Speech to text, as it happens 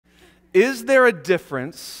Is there a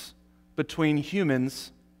difference between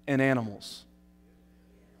humans and animals?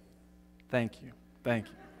 Thank you. Thank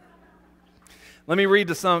you. Let me read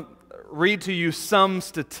to you some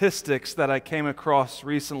statistics that I came across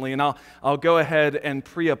recently, and I'll go ahead and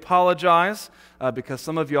pre-apologize because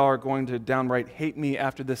some of y'all are going to downright hate me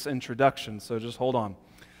after this introduction, so just hold on.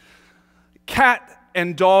 Cat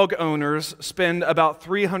and dog owners spend about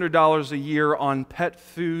 $300 a year on pet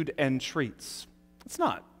food and treats. It's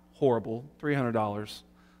not horrible, $300.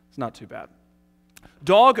 It's not too bad.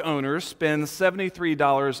 Dog owners spend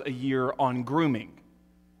 $73 a year on grooming.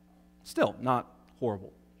 Still not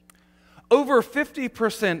horrible. Over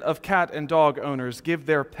 50% of cat and dog owners give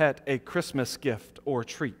their pet a Christmas gift or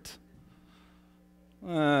treat.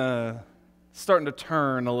 Starting to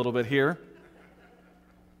turn a little bit here.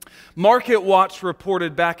 Market Watch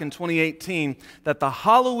reported back in 2018 that the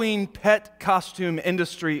Halloween pet costume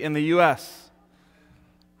industry in the U.S.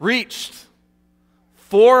 reached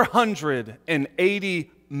 $480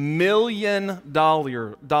 million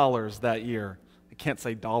that year. I can't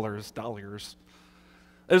say dollars.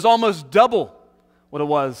 It was almost double what it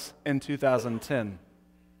was in 2010.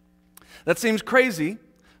 That seems crazy,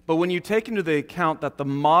 but when you take into the account that the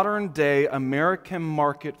modern day American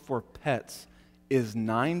market for pets is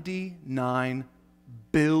 $99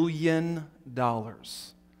 billion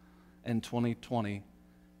in 2020,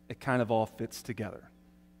 it kind of all fits together.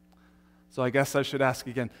 So I guess I should ask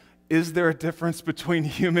again, is there a difference between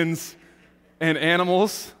humans and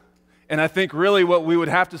animals? And I think really what we would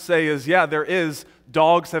have to say is, yeah, there is.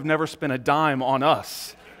 Dogs have never spent a dime on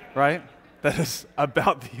us, right? That is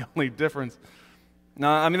about the only difference.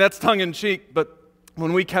 Now, I mean, that's tongue-in-cheek, but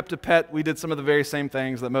when we kept a pet, we did some of the very same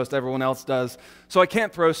things that most everyone else does. So I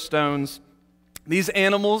can't throw stones. These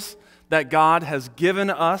animals that God has given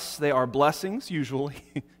us, they are blessings, usually.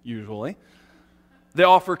 They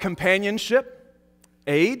offer companionship,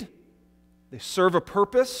 aid, they serve a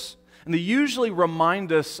purpose, and they usually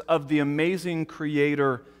remind us of the amazing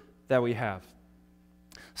Creator that we have.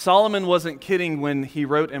 Solomon wasn't kidding when he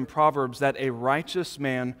wrote in Proverbs that a righteous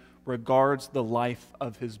man regards the life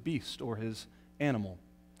of his beast or his animal.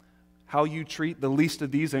 How you treat the least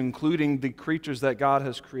of these, including the creatures that God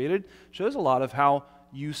has created, shows a lot of how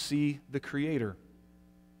you see the Creator.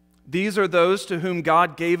 These are those to whom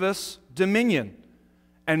God gave us dominion.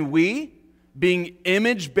 And we, being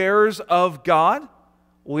image bearers of God,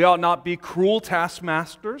 we ought not be cruel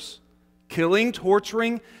taskmasters, killing,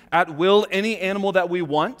 torturing at will any animal that we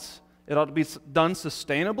want. It ought to be done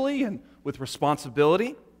sustainably and with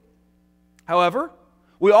responsibility. However,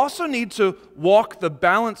 we also need to walk the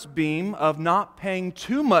balance beam of not paying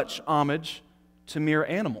too much homage to mere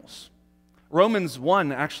animals. Romans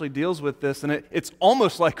 1 actually deals with this, and it's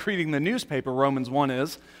almost like reading the newspaper, Romans 1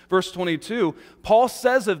 is. Verse 22, Paul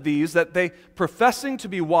says of these that they, professing to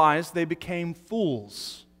be wise, they became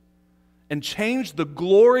fools and changed the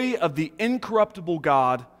glory of the incorruptible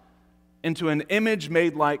God into an image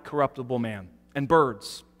made like corruptible man, and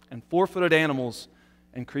birds, and four-footed animals,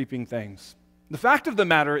 and creeping things. The fact of the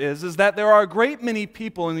matter is that there are a great many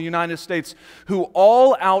people in the United States who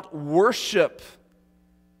all out worship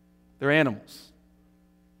their animals.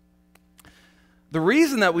 The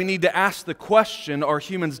reason that we need to ask the question, are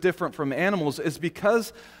humans different from animals, is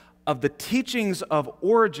because of the teachings of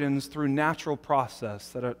origins through natural process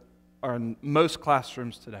that are in most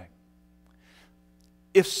classrooms today.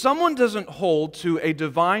 If someone doesn't hold to a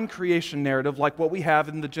divine creation narrative like what we have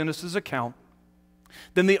in the Genesis account,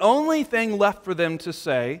 then the only thing left for them to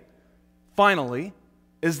say, finally,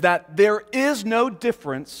 is that there is no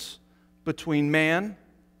difference between man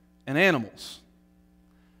and animals.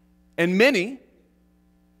 And many,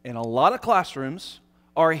 in a lot of classrooms,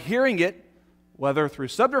 are hearing it, whether through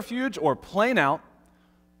subterfuge or plain out,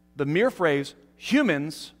 the mere phrase,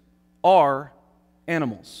 humans are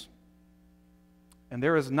animals. And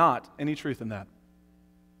there is not any truth in that.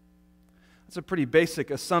 That's a pretty basic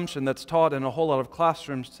assumption that's taught in a whole lot of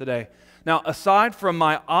classrooms today. Now, aside from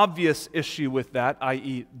my obvious issue with that,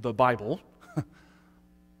 i.e. the Bible,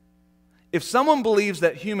 if someone believes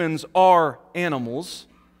that humans are animals,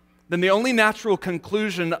 then the only natural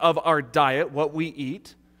conclusion of our diet, what we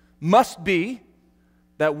eat, must be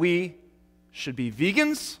that we should be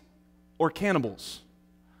vegans or cannibals.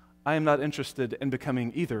 I am not interested in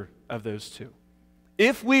becoming either of those two.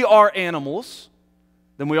 If we are animals,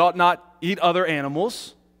 then we ought not eat other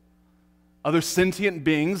animals, other sentient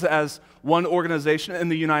beings, as one organization in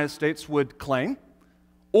the United States would claim,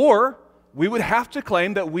 or we would have to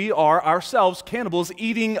claim that we are ourselves cannibals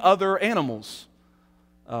eating other animals.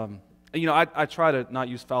 I try to not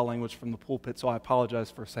use foul language from the pulpit, so I apologize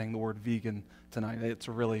for saying the word vegan tonight. It's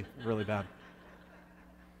really, really bad.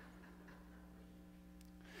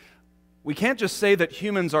 We can't just say that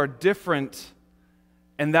humans are different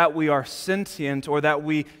and that we are sentient, or that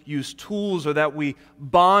we use tools, or that we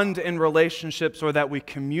bond in relationships, or that we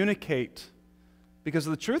communicate. Because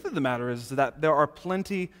the truth of the matter is that there are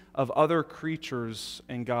plenty of other creatures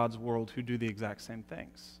in God's world who do the exact same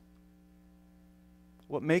things.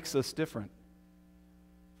 What makes us different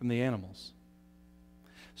from the animals?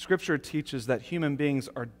 Scripture teaches that human beings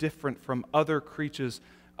are different from other creatures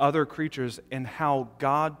in how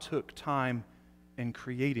God took time in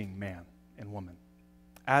creating man and woman.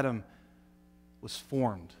 Adam was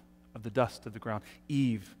formed of the dust of the ground.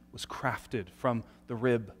 Eve was crafted from the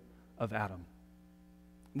rib of Adam.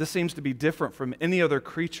 This seems to be different from any other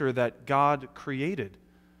creature that God created.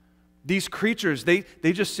 These creatures, they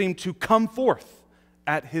just seem to come forth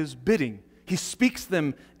at His bidding. He speaks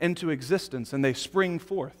them into existence and they spring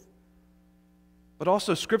forth. But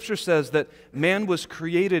also Scripture says that man was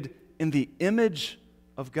created in the image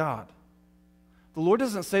of God. The Lord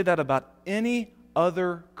doesn't say that about any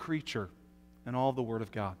other creature in all the Word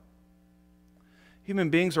of God. Human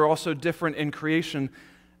beings are also different in creation,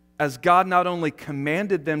 as God not only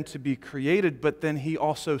commanded them to be created, but then He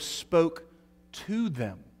also spoke to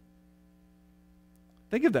them.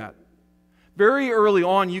 Think of that. Very early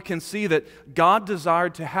on, you can see that God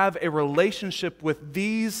desired to have a relationship with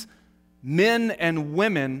these men and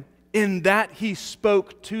women in that He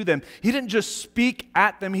spoke to them. He didn't just speak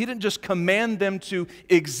at them. He didn't just command them to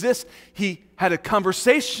exist. He had a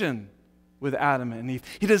conversation with Adam and Eve.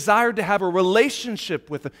 He desired to have a relationship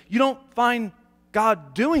with them. You don't find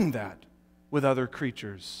God doing that with other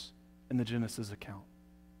creatures in the Genesis account.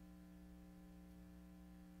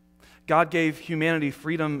 God gave humanity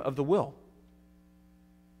freedom of the will.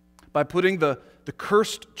 By putting the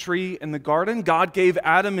cursed tree in the garden, God gave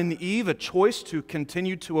Adam and Eve a choice to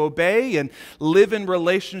continue to obey and live in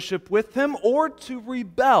relationship with Him, or to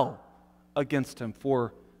rebel against Him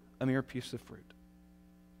for a mere piece of fruit.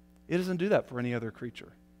 It doesn't do that for any other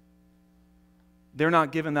creature. They're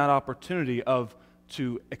not given that opportunity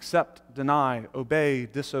to accept, deny, obey,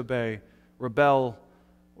 disobey, rebel,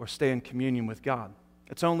 or stay in communion with God.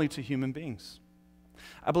 It's only to human beings.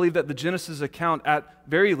 I believe that the Genesis account, at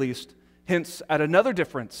very least, hints at another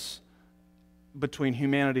difference between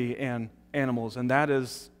humanity and animals, and that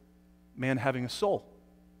is man having a soul.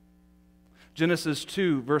 Genesis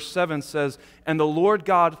 2, verse 7 says, "And the Lord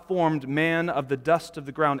God formed man of the dust of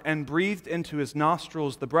the ground and breathed into his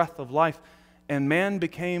nostrils the breath of life, and man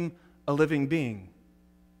became a living being."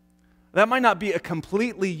 That might not be a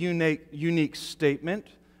completely unique statement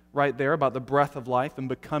right there about the breath of life and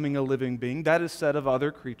becoming a living being. That is said of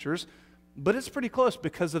other creatures, but it's pretty close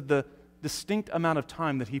because of the distinct amount of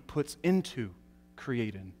time that He puts into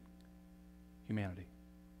creating humanity.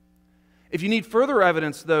 If you need further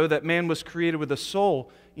evidence, though, that man was created with a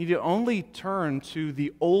soul, you need to only turn to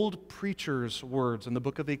the old preacher's words in the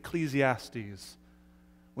book of Ecclesiastes.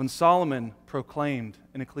 When Solomon proclaimed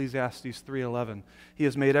in Ecclesiastes 3:11, "He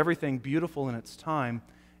has made everything beautiful in its time,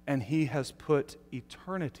 and He has put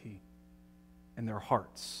eternity in their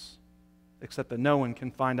hearts," except that no one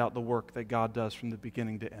can find out the work that God does from the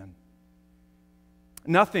beginning to end.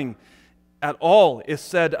 Nothing at all is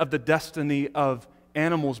said of the destiny of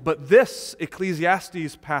animals, but this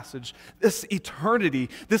Ecclesiastes passage, this eternity,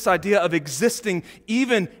 this idea of existing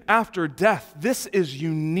even after death, this is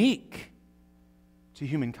unique to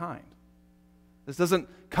humankind. This doesn't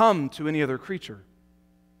come to any other creature.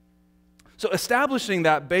 So establishing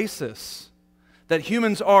that basis, that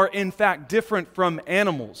humans are in fact different from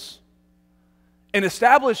animals, and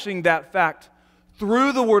establishing that fact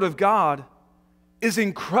through the Word of God is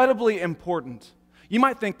incredibly important. You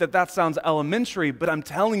might think that that sounds elementary, but I'm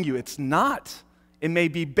telling you, it's not. It may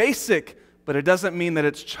be basic, but it doesn't mean that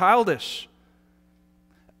it's childish.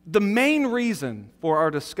 The main reason for our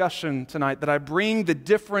discussion tonight, that I bring the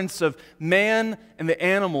difference of man and the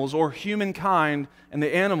animals, or humankind and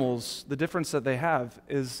the animals, the difference that they have,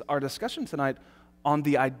 is our discussion tonight on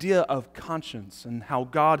the idea of conscience and how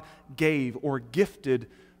God gave or gifted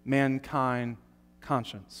mankind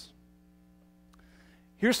conscience.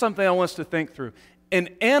 Here's something I want us to think through. An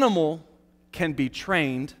animal can be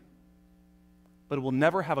trained, but it will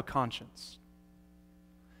never have a conscience.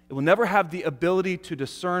 It will never have the ability to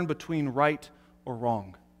discern between right or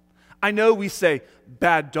wrong. I know we say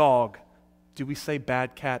bad dog. Do we say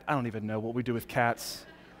bad cat? I don't even know what we do with cats.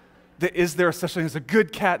 Is there such thing as a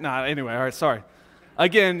good cat? No, anyway, all right, sorry.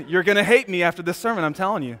 Again, you're going to hate me after this sermon, I'm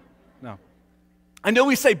telling you. No. I know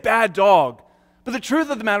we say bad dog, but the truth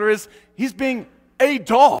of the matter is he's being a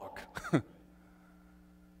dog.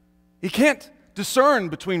 He can't discern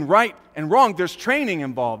between right and wrong. There's training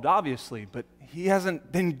involved, obviously, but he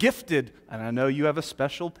hasn't been gifted, and I know you have a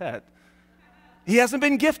special pet. He hasn't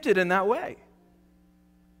been gifted in that way.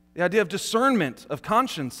 The idea of discernment, of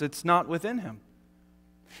conscience, it's not within him.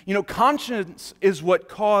 You know, conscience is what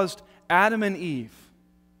caused Adam and Eve,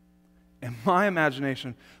 in my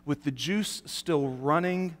imagination, with the juice still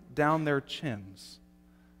running down their chins,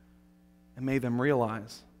 and made them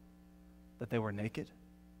realize that they were naked,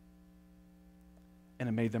 and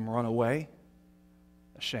it made them run away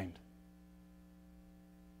ashamed.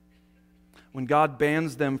 When God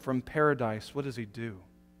bans them from paradise, what does he do?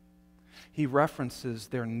 He references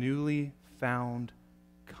their newly found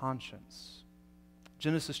conscience.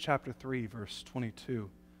 Genesis chapter 3, verse 22.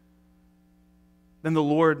 Then the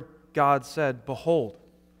Lord God said, "Behold,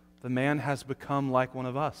 the man has become like one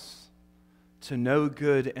of us, to know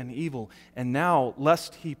good and evil. And now,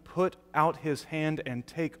 lest he put out his hand and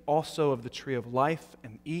take also of the tree of life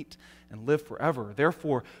and eat and live forever.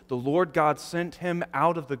 Therefore, the Lord God sent him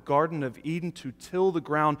out of the Garden of Eden to till the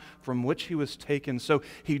ground from which he was taken. So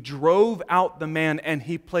he drove out the man, and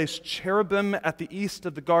he placed cherubim at the east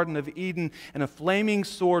of the Garden of Eden, and a flaming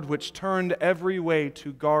sword which turned every way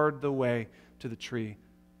to guard the way to the tree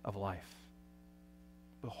of life.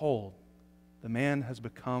 Behold, the man has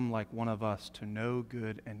become like one of us, to know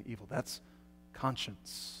good and evil." That's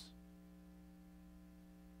conscience.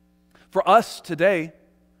 For us today,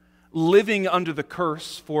 living under the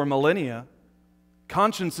curse for millennia,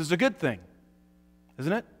 conscience is a good thing,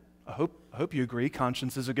 isn't it? I hope you agree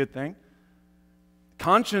conscience is a good thing.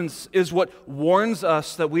 Conscience is what warns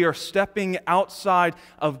us that we are stepping outside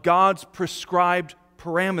of God's prescribed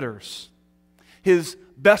parameters, His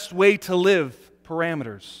best way to live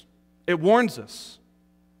parameters. It warns us.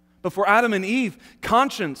 But for Adam and Eve,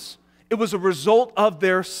 conscience, it was a result of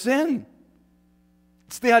their sin.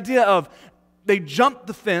 It's the idea of they jumped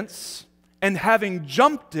the fence, and having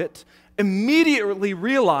jumped it, immediately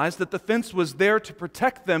realized that the fence was there to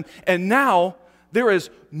protect them, and now there is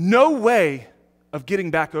no way of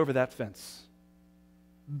getting back over that fence.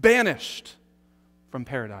 Banished from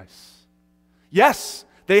paradise. Yes,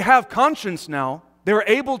 they have conscience now. They're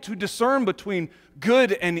able to discern between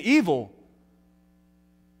good and evil,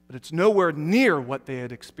 but it's nowhere near what they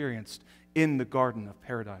had experienced in the Garden of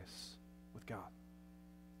Paradise with God.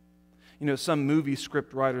 You know, some movie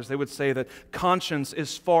script writers, they would say that conscience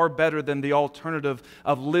is far better than the alternative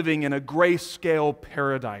of living in a grayscale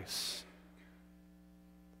paradise.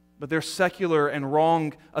 But their secular and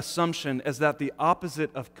wrong assumption is that the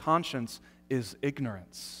opposite of conscience is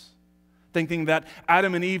ignorance. Thinking that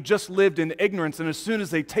Adam and Eve just lived in ignorance, and as soon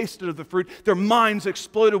as they tasted of the fruit, their minds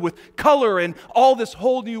exploded with color, and all this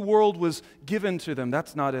whole new world was given to them.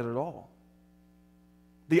 That's not it at all.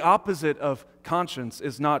 The opposite of conscience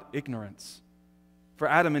is not ignorance. For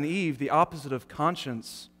Adam and Eve, the opposite of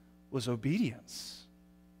conscience was obedience.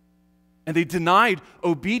 And they denied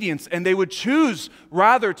obedience, and they would choose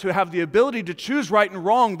rather to have the ability to choose right and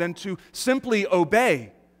wrong than to simply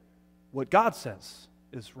obey what God says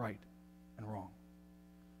is right and wrong.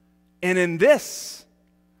 And in this,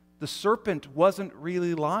 the serpent wasn't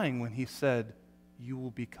really lying when he said, "You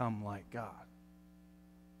will become like God."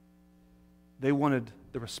 They wanted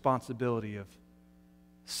the responsibility of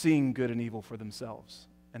seeing good and evil for themselves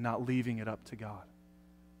and not leaving it up to God.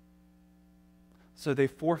 So they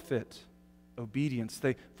forfeit obedience.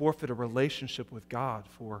 They forfeit a relationship with God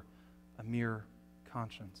for a mere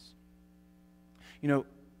conscience. You know,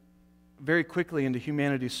 very quickly into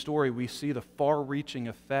humanity's story, we see the far-reaching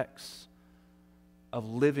effects of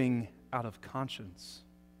living out of conscience.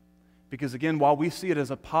 Because again, while we see it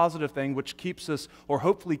as a positive thing, which keeps us, or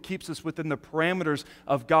hopefully keeps us within the parameters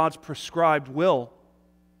of God's prescribed will,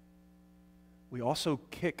 we also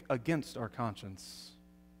kick against our conscience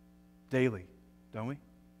daily, don't we?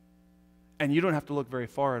 And you don't have to look very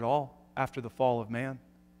far at all after the fall of man.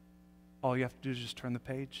 All you have to do is just turn the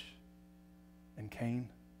page, and Cain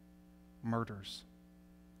murders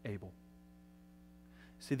Abel.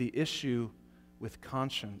 See, the issue with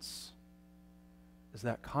conscience is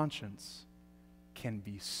that conscience can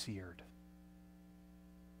be seared.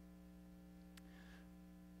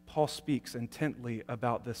 Paul speaks intently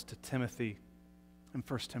about this to Timothy in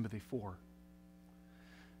 1 Timothy 4.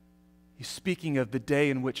 He's speaking of the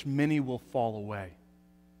day in which many will fall away.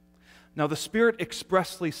 Now, the Spirit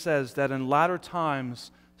expressly says that in latter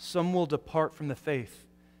times some will depart from the faith,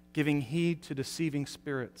 giving heed to deceiving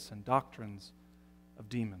spirits and doctrines of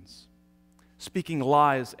demons, speaking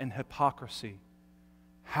lies and hypocrisy,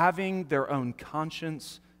 having their own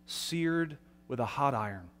conscience seared with a hot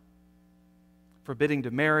iron, forbidding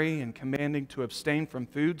to marry and commanding to abstain from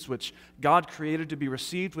foods which God created to be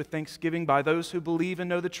received with thanksgiving by those who believe and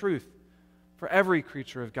know the truth. For every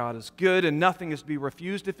creature of God is good, and nothing is to be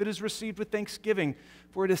refused if it is received with thanksgiving,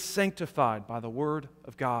 for it is sanctified by the word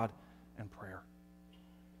of God and prayer.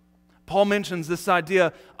 Paul mentions this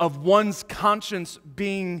idea of one's conscience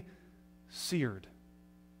being seared.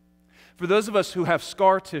 For those of us who have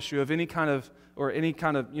scar tissue of any kind of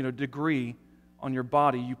degree on your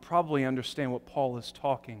body, you probably understand what Paul is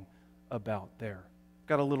talking about there. I've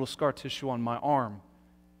got a little scar tissue on my arm,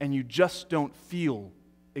 and you just don't feel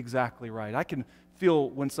exactly right. I can feel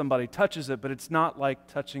when somebody touches it, but it's not like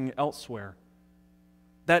touching elsewhere.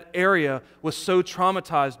 That area was so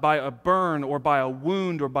traumatized by a burn or by a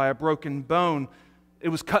wound or by a broken bone, it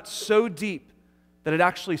was cut so deep that it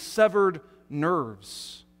actually severed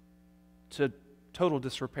nerves to total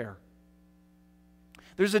disrepair.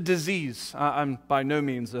 There's a disease. I'm by no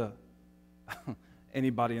means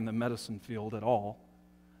anybody in the medicine field at all.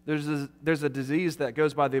 There's a disease that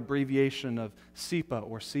goes by the abbreviation of CIPA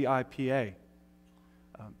or CIPA,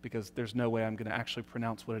 because there's no way I'm going to actually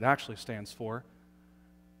pronounce what it actually stands for.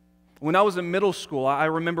 When I was in middle school, I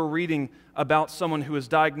remember reading about someone who was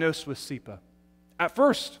diagnosed with CIPA. At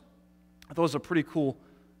first, I thought it was a pretty cool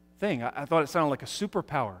thing. I thought it sounded like a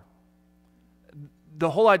superpower. The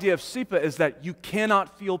whole idea of CIPA is that you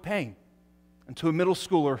cannot feel pain. And to a middle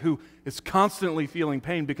schooler who is constantly feeling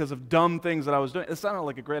pain because of dumb things that I was doing, it sounded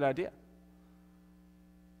like a great idea.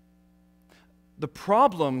 The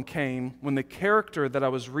problem came when the character that I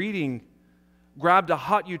was reading grabbed a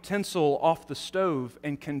hot utensil off the stove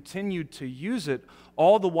and continued to use it,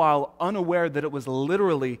 all the while unaware that it was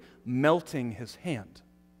literally melting his hand.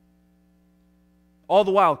 All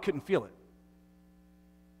the while couldn't feel it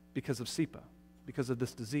because of CIPA, because of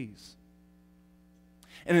this disease.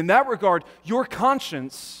 And in that regard, your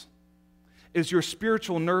conscience is your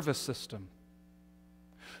spiritual nervous system.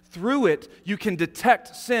 Through it, you can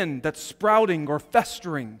detect sin that's sprouting or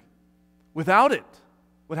festering. Without it,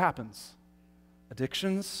 what happens?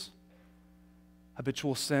 Addictions,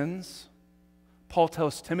 habitual sins. Paul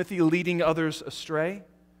tells Timothy, leading others astray.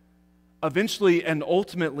 Eventually and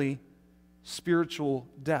ultimately, spiritual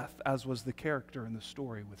death, as was the character in the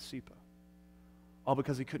story with CIPA. All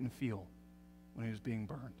because he couldn't feel when he was being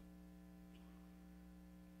burned.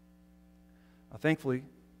 Now, thankfully,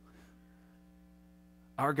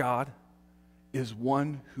 our God is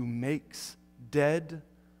one who makes dead,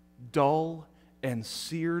 dull, and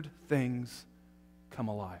seared things come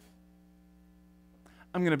alive.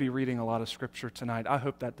 I'm going to be reading a lot of scripture tonight. I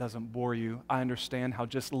hope that doesn't bore you. I understand how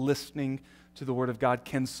just listening to the Word of God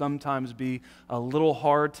can sometimes be a little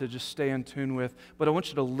hard to just stay in tune with, but I want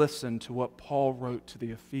you to listen to what Paul wrote to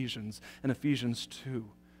the Ephesians in Ephesians 2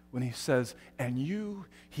 when he says, "And you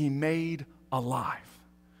he made alive,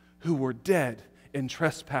 who were dead in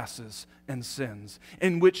trespasses and sins,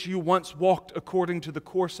 in which you once walked according to the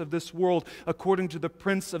course of this world, according to the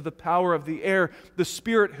prince of the power of the air, the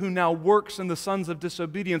spirit who now works in the sons of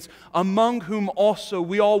disobedience, among whom also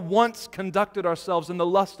we all once conducted ourselves in the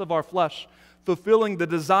lust of our flesh, fulfilling the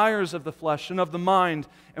desires of the flesh and of the mind,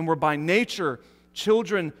 and were by nature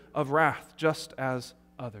children of wrath, just as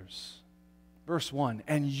others." Verse 1,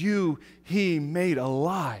 "And you he made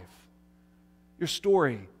alive." Your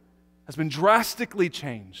story has been drastically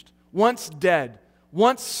changed, once dead,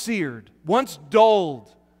 once seared, once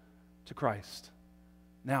dulled to Christ,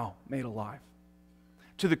 now made alive.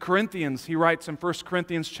 To the Corinthians, he writes in 1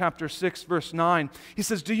 Corinthians chapter 6, verse 9, he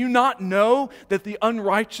says, "Do you not know that the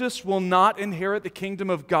unrighteous will not inherit the kingdom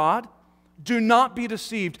of God? Do not be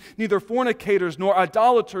deceived. Neither fornicators, nor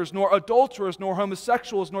idolaters, nor adulterers, nor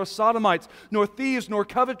homosexuals, nor sodomites, nor thieves, nor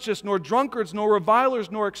covetous, nor drunkards, nor revilers,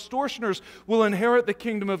 nor extortioners will inherit the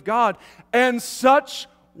kingdom of God. And such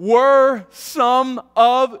were some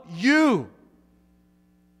of you.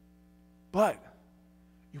 But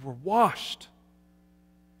you were washed,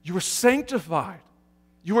 you were sanctified,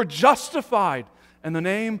 you were justified in the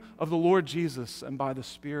name of the Lord Jesus and by the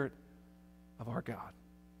Spirit of our God."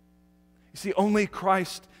 You see, only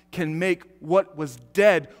Christ can make what was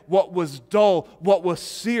dead, what was dull, what was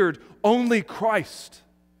seared, only Christ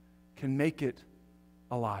can make it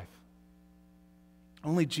alive.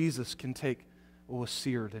 Only Jesus can take what was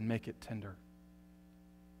seared and make it tender.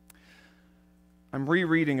 I'm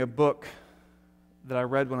rereading a book that I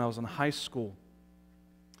read when I was in high school.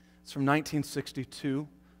 It's from 1962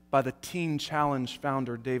 by the Teen Challenge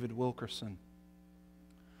founder David Wilkerson.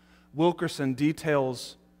 Wilkerson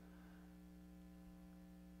details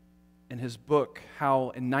in his book how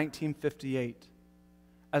in 1958,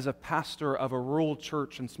 as a pastor of a rural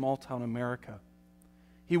church in small-town America,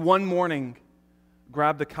 he one morning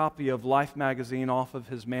grabbed the copy of Life magazine off of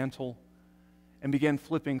his mantle and began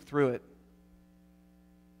flipping through it.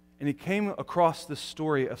 And he came across this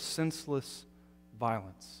story of senseless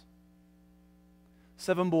violence.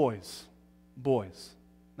 7 boys,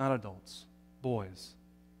 not adults, boys.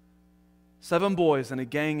 7 boys in a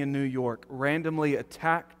gang in New York randomly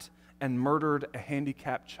attacked and murdered a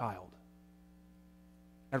handicapped child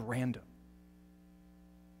at random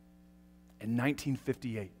in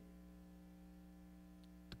 1958.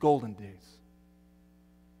 The golden days.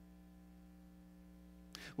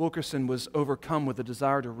 Wilkerson was overcome with a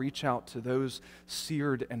desire to reach out to those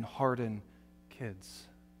seared and hardened kids.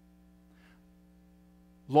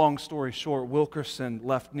 Long story short, Wilkerson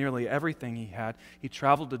left nearly everything he had. He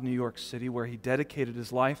traveled to New York City, where he dedicated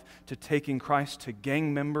his life to taking Christ to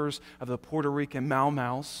gang members of the Puerto Rican Mau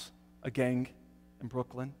Maus, a gang in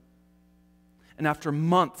Brooklyn. And after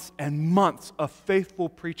months and months of faithful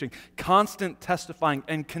preaching, constant testifying,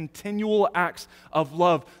 and continual acts of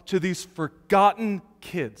love to these forgotten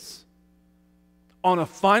kids, on a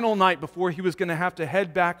final night before he was going to have to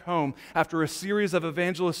head back home after a series of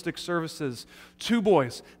evangelistic services, 2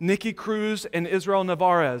 boys, Nicky Cruz and Israel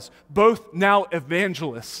Navarez, both now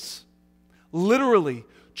evangelists, literally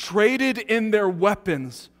traded in their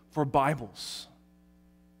weapons for Bibles.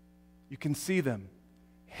 You can see them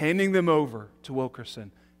handing them over to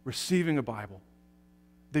Wilkerson, receiving a Bible.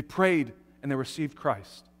 They prayed and they received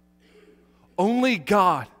Christ. Only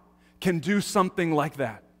God can do something like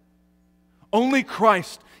that. Only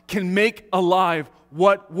Christ can make alive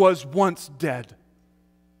what was once dead.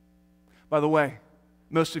 By the way,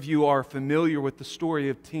 most of you are familiar with the story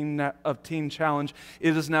of Teen Challenge.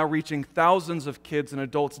 It is now reaching thousands of kids and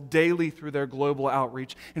adults daily through their global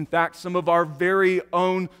outreach. In fact, some of our very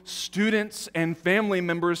own students and family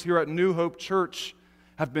members here at New Hope Church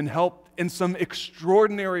have been helped in some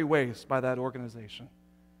extraordinary ways by that organization.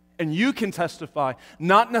 And you can testify,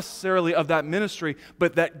 not necessarily of that ministry,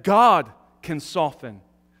 but that God can soften.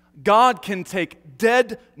 God can take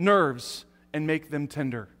dead nerves and make them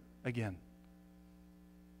tender again.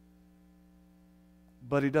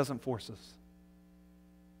 But He doesn't force us.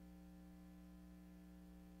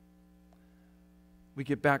 We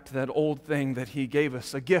get back to that old thing that He gave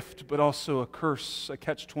us, a gift, but also a curse, a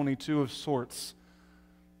catch-22 of sorts,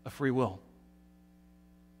 a free will.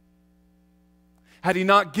 Had He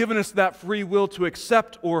not given us that free will to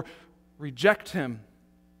accept or reject Him,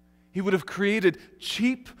 He would have created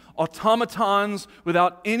cheap automatons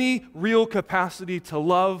without any real capacity to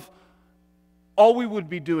love. All we would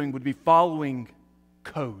be doing would be following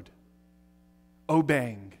code,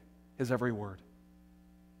 obeying His every word.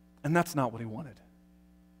 And that's not what He wanted.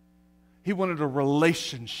 He wanted a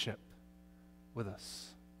relationship with us.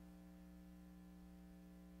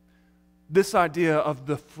 This idea of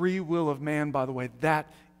the free will of man, by the way,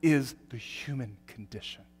 that is the human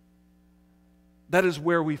condition. That is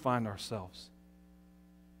where we find ourselves.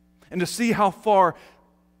 And to see how far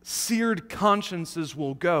seared consciences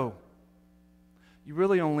will go, you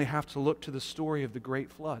really only have to look to the story of the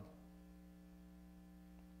Great Flood.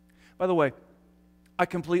 By the way, I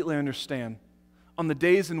completely understand. On the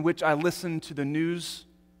days in which I listen to the news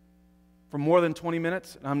for more than 20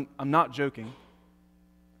 minutes, and I'm not joking,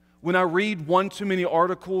 when I read one too many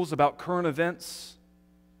articles about current events,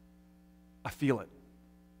 I feel it.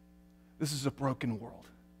 This is a broken world.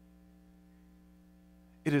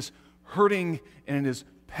 It is hurting and it is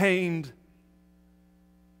pained.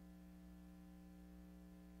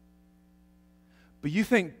 But you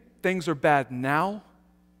think things are bad now?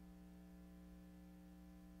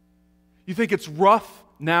 You think it's rough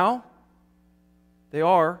now? They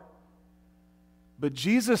are. But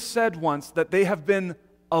Jesus said once that they have been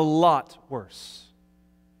a lot worse.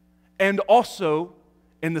 And also,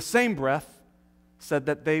 in the same breath, said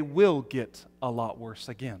that they will get a lot worse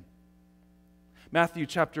again. Matthew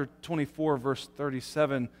chapter 24, verse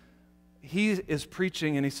 37, he is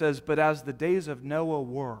preaching and he says, "But as the days of Noah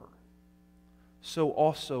were, so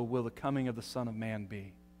also will the coming of the Son of Man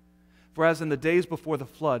be. For as in the days before the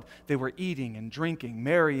flood, they were eating and drinking,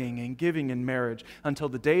 marrying and giving in marriage, until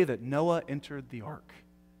the day that Noah entered the ark.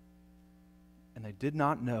 And they did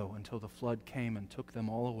not know until the flood came and took them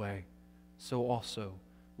all away. So also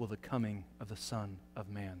will the coming of the Son of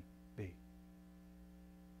Man be."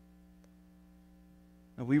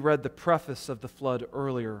 Now, we read the preface of the flood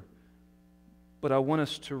earlier, but I want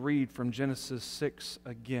us to read from Genesis 6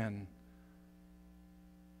 again.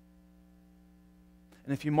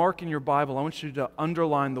 And if you mark in your Bible, I want you to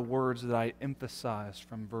underline the words that I emphasized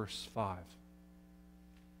from verse 5.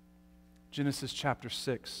 Genesis chapter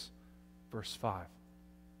 6, verse 5.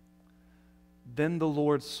 "Then the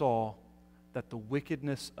Lord saw that the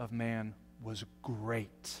wickedness of man was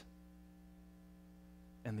great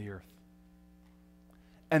in the earth,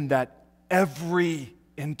 and that every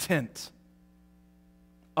intent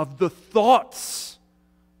of the thoughts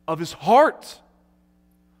of his heart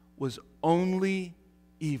was only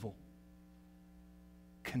evil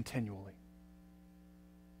continually.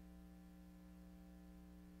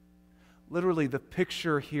 Literally, the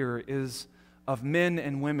picture here is of men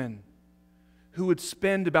and women who would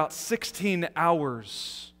spend about 16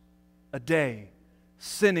 hours a day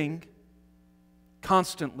sinning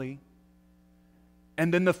constantly,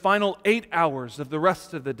 and then the final 8 hours of the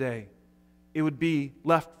rest of the day, it would be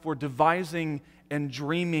left for devising and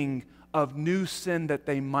dreaming of new sin that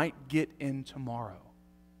they might get in tomorrow.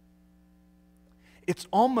 It's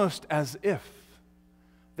almost as if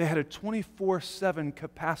they had a 24/7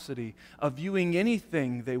 capacity of viewing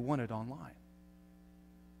anything they wanted online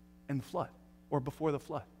in the flood or before the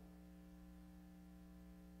flood.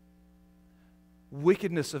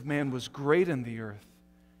 Wickedness of man was great in the earth.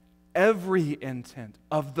 Every intent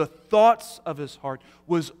of the thoughts of his heart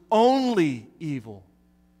was only evil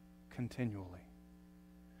continually.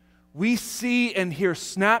 We see and hear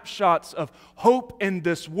snapshots of hope in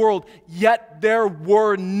this world, yet there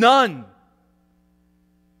were none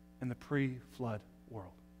in the pre-flood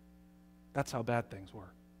world. That's how bad things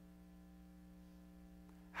were.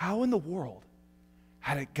 How in the world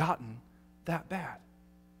had it gotten that bad?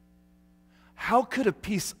 How could a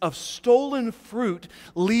piece of stolen fruit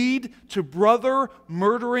lead to brother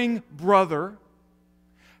murdering brother?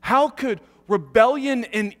 How could rebellion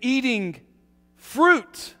in eating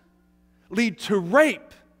fruit lead to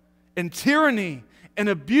rape and tyranny and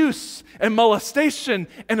abuse and molestation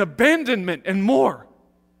and abandonment and more?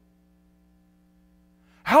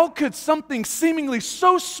 How could something seemingly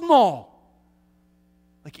so small,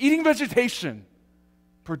 like eating vegetation,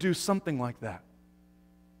 produce something like that?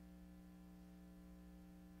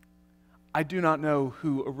 I do not know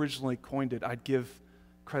who originally coined it. I'd give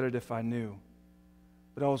credit if I knew.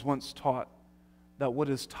 But I was once taught that what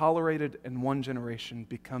is tolerated in one generation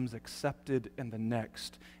becomes accepted in the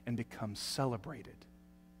next and becomes celebrated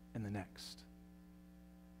in the next.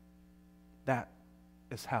 That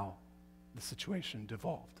is how the situation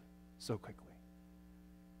devolved so quickly.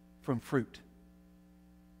 From fruit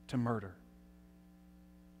to murder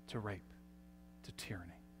to rape to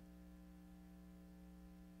tyranny.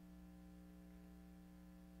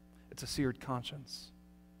 It's a seared conscience.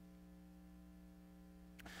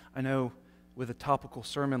 I know with a topical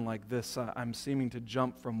sermon like this, I'm seeming to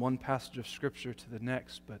jump from one passage of Scripture to the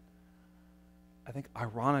next, but I think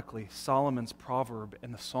ironically, Solomon's proverb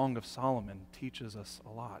in the Song of Solomon teaches us a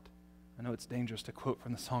lot. I know it's dangerous to quote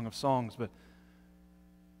from the Song of Songs, but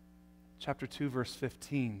chapter 2, verse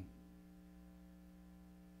 15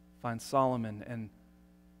 finds Solomon and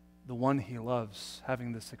the one he loves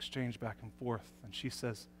having this exchange back and forth, and she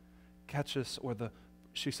says,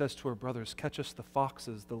 she says to her brothers, catch us the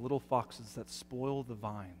foxes, the little foxes that spoil the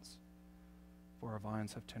vines, for our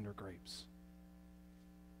vines have tender grapes.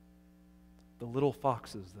 The little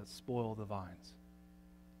foxes that spoil the vines.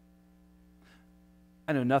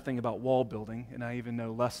 I know nothing about wall building, and I even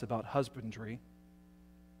know less about husbandry,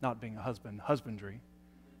 not being a husband, husbandry.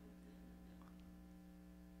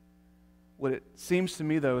 What it seems to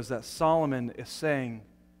me, though, is that Solomon is saying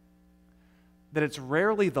that it's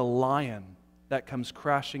rarely the lion that comes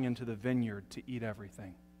crashing into the vineyard to eat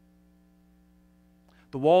everything.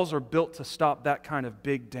 The walls are built to stop that kind of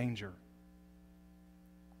big danger.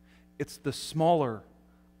 It's the smaller,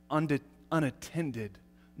 unattended,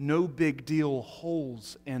 no big deal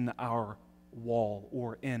holes in our wall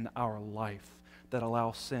or in our life that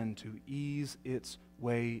allow sin to ease its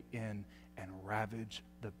way in and ravage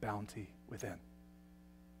the bounty within.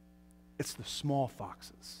 It's the small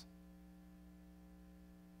foxes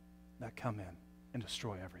that come in and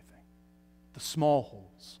destroy everything. The small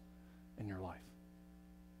holes in your life.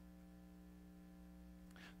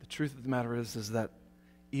 The truth of the matter is that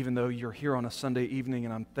even though you're here on a Sunday evening,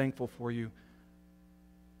 and I'm thankful for you,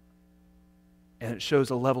 and it shows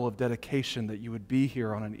a level of dedication that you would be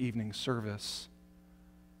here on an evening service,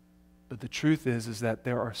 but the truth is that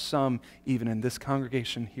there are some, even in this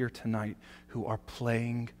congregation here tonight, who are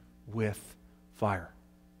playing with fire.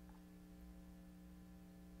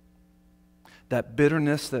 That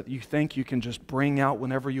bitterness that you think you can just bring out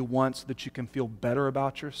whenever you want so that you can feel better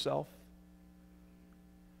about yourself,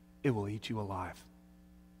 it will eat you alive.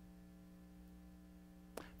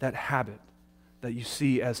 That habit that you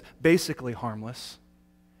see as basically harmless,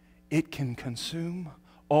 it can consume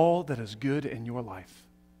all that is good in your life.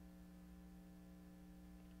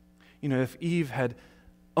 You know, if Eve had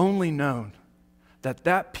only known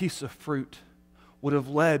that piece of fruit would have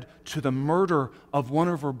led to the murder of one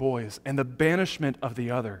of her boys and the banishment of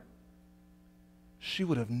the other, she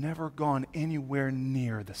would have never gone anywhere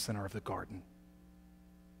near the center of the garden.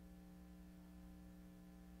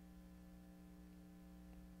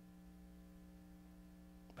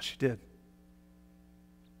 But she did.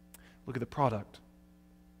 Look at the product.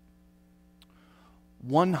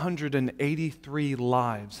 183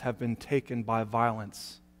 lives have been taken by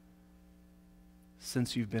violence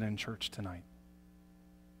since you've been in church tonight.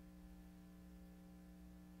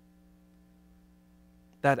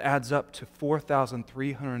 That adds up to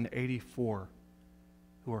 4,384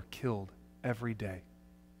 who are killed every day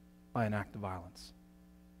by an act of violence.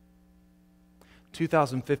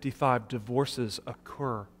 2,055 divorces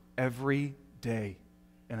occur every day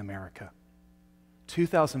in America.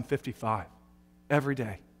 2,055 every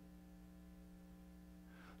day.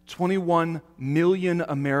 21 million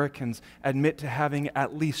Americans admit to having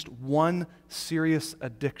at least one serious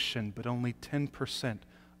addiction, but only 10%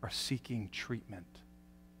 are seeking treatment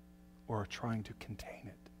or are trying to contain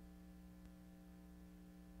it.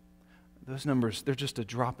 Those numbers, they're just a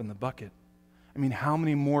drop in the bucket. I mean, how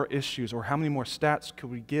many more issues or how many more stats could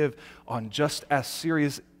we give on just as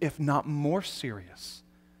serious, if not more serious,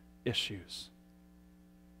 issues?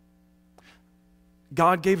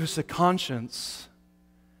 God gave us a conscience,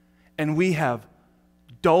 and we have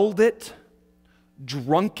dulled it,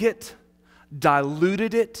 drunk it,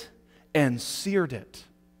 diluted it, and seared it.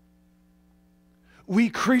 We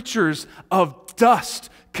creatures of dust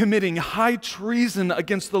committing high treason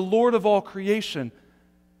against the Lord of all creation.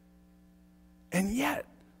 And yet,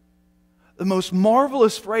 the most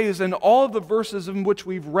marvelous phrase in all of the verses in which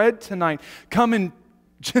we've read tonight come in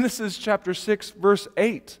Genesis chapter 6, verse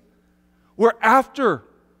 8, where after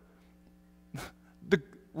the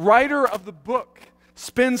writer of the book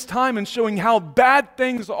spends time in showing how bad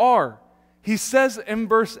things are, he says in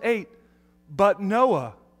verse 8, "But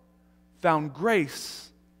Noah found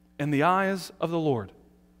grace in the eyes of the Lord."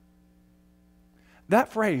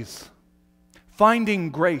 That phrase,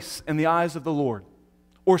 finding grace in the eyes of the Lord,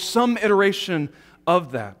 or some iteration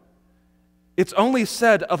of that, it's only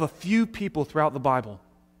said of a few people throughout the Bible.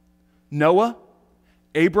 Noah,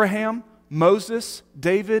 Abraham, Moses,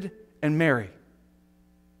 David, and Mary.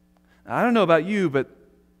 Now, I don't know about you, but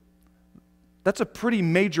that's a pretty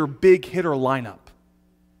major big hitter lineup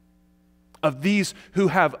of these who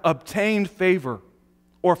have obtained favor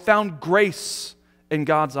or found grace in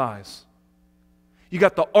God's eyes. You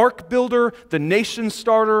got the ark builder, the nation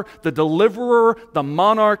starter, the deliverer, the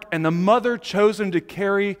monarch, and the mother chosen to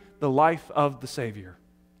carry the life of the Savior.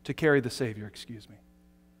 To carry the Savior, excuse me.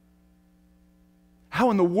 How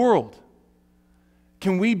in the world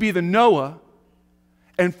can we be the Noah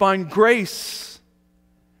and find grace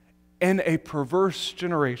in a perverse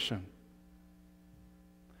generation?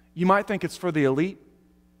 You might think it's for the elite,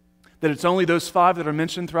 that it's only those 5 that are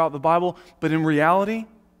mentioned throughout the Bible, but in reality,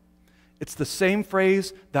 it's the same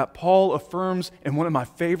phrase that Paul affirms in one of my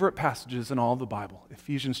favorite passages in all of the Bible,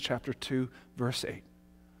 Ephesians chapter 2, verse 8.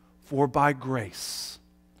 "For by grace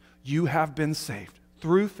you have been saved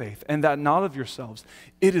through faith, and that not of yourselves.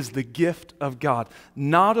 It is the gift of God,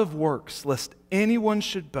 not of works, lest anyone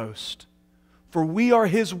should boast. For we are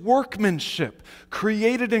His workmanship,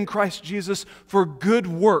 created in Christ Jesus for good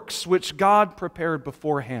works, which God prepared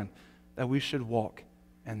beforehand, that we should walk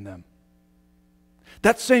in them."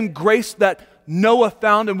 That same grace that Noah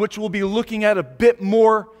found, and which we'll be looking at a bit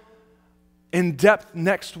more in depth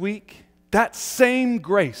next week, that same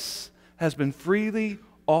grace has been freely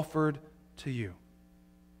offered to you.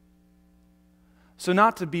 So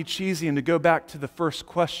not to be cheesy and to go back to the first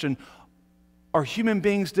question, are human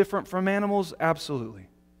beings different from animals? Absolutely.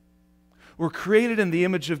 We're created in the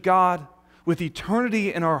image of God with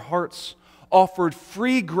eternity in our hearts, offered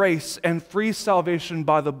free grace and free salvation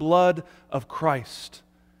by the blood of Christ.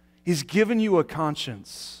 He's given you a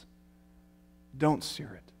conscience. Don't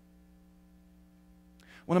sear it.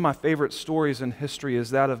 One of my favorite stories in history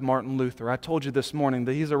is that of Martin Luther. I told you this morning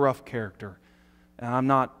that he's a rough character. And I'm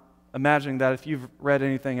not imagining that if you've read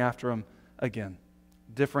anything after him, again,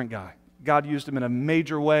 different guy. God used him in a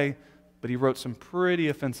major way, but he wrote some pretty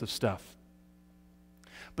offensive stuff.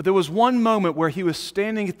 But there was one moment where he was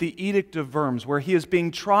standing at the Edict of Worms, where he is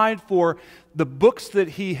being tried for the books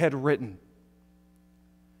that he had written.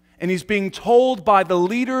 And he's being told by the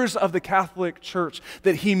leaders of the Catholic Church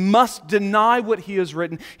that he must deny what he has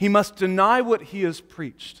written. He must deny what he has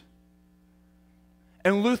preached.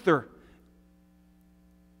 And Luther,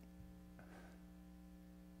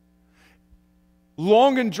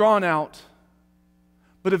 long and drawn out,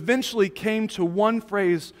 but eventually came to one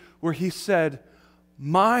phrase where he said,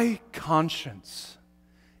 My conscience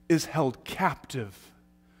is held captive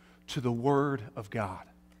to the Word of God.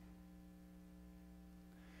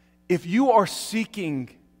 If you are seeking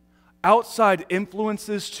outside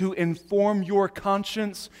influences to inform your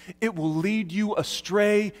conscience, it will lead you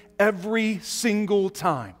astray every single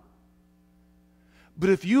time. But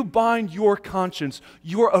if you bind your conscience,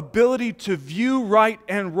 your ability to view right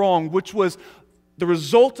and wrong, which was the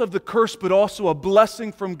result of the curse, but also a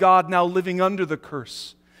blessing from God now living under the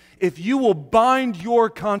curse, if you will bind your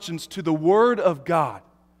conscience to the Word of God,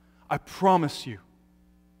 I promise you,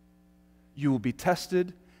 you will be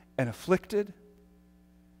tested and afflicted,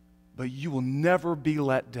 but you will never be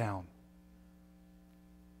let down.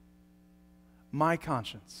 My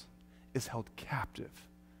conscience is held captive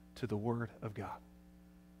to the Word of God.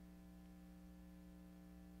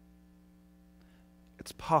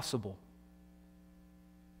 It's possible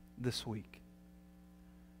this week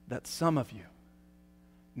that some of you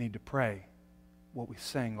need to pray what we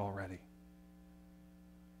sang already.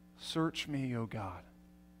 Search me, O God,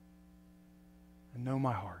 and know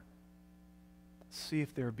my heart. See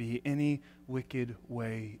if there be any wicked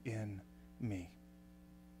way in me.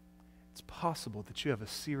 It's possible that you have a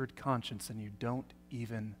seared conscience and you don't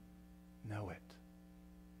even know it.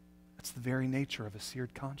 That's the very nature of a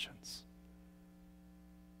seared conscience.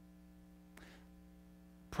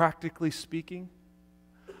 Practically speaking,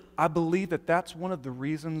 I believe that that's one of the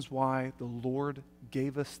reasons why the Lord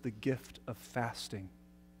gave us the gift of fasting.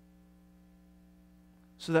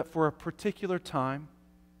 So that for a particular time,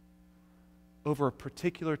 over a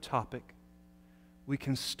particular topic, we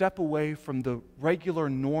can step away from the regular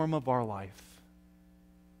norm of our life.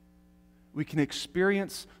 We can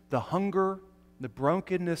experience the hunger, the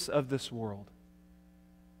brokenness of this world.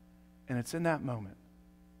 And it's in that moment,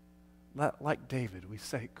 like David, we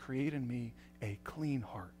say, create in me a clean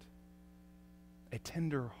heart, a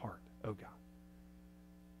tender heart, O God.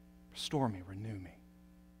 Restore me, renew me.